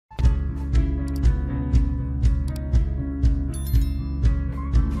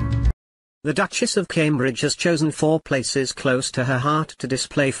The Duchess of Cambridge has chosen 4 places close to her heart to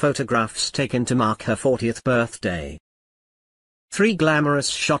display photographs taken to mark her 40th birthday. 3 glamorous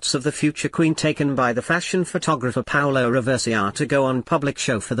shots of the future Queen taken by the fashion photographer Paolo Roversi are to go on public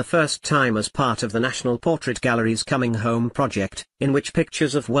show for the first time as part of the National Portrait Gallery's Coming Home project, in which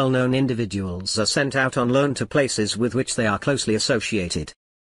pictures of well-known individuals are sent out on loan to places with which they are closely associated.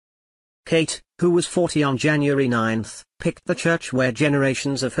 Kate, who was 40 on January 9, picked the church where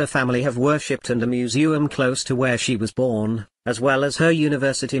generations of her family have worshipped and a museum close to where she was born, as well as her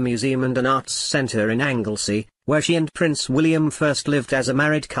University Museum and an arts centre in Anglesey, where she and Prince William first lived as a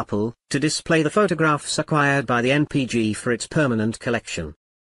married couple, to display the photographs acquired by the NPG for its permanent collection.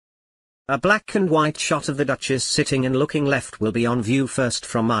 A black and white shot of the Duchess sitting and looking left will be on view first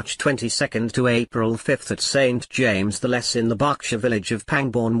from March 22 to April 5 at St James the Less in the Berkshire village of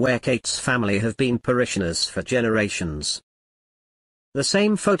Pangbourne, where Kate's family have been parishioners for generations. The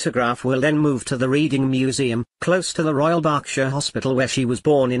same photograph will then move to the Reading Museum, close to the Royal Berkshire Hospital where she was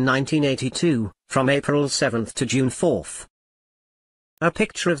born in 1982, from April 7 to June 4. A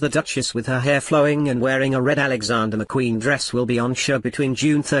picture of the Duchess with her hair flowing and wearing a red Alexander McQueen dress will be on show between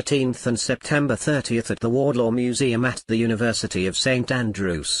June 13 and September 30 at the Wardlaw Museum at the University of St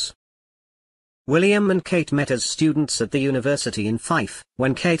Andrews. William and Kate met as students at the university in Fife,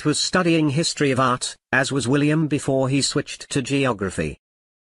 when Kate was studying history of art, as was William before he switched to geography.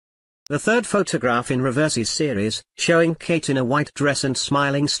 The third photograph in Roversi's series, showing Kate in a white dress and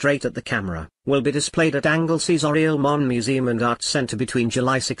smiling straight at the camera, will be displayed at Anglesey's Oriel Mon Museum and Arts Centre between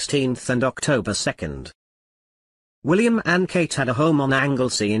July 16 and October 2. William and Kate had a home on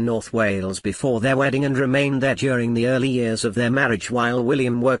Anglesey in North Wales before their wedding and remained there during the early years of their marriage while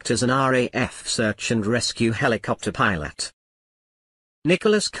William worked as an RAF search and rescue helicopter pilot.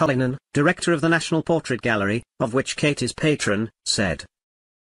 Nicholas Cullinan, director of the National Portrait Gallery, of which Kate is patron, said,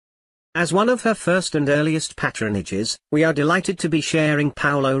 "As one of her first and earliest patronages, we are delighted to be sharing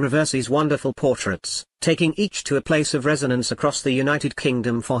Paolo Roversi's wonderful portraits, taking each to a place of resonance across the United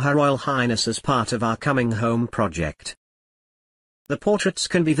Kingdom for Her Royal Highness as part of our Coming Home project. The portraits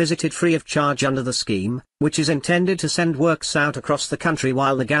can be visited free of charge under the scheme, which is intended to send works out across the country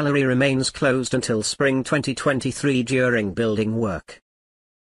while the gallery remains closed until spring 2023 during building work."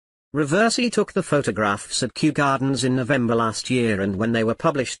 Roversi took the photographs at Kew Gardens in November last year, and when they were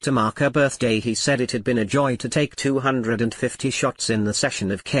published to mark her birthday he said it had been a joy to take 250 shots in the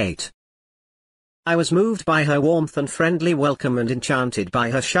session of Kate. "I was moved by her warmth and friendly welcome and enchanted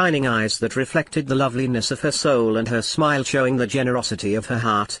by her shining eyes that reflected the loveliness of her soul and her smile showing the generosity of her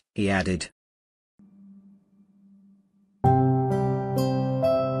heart," he added.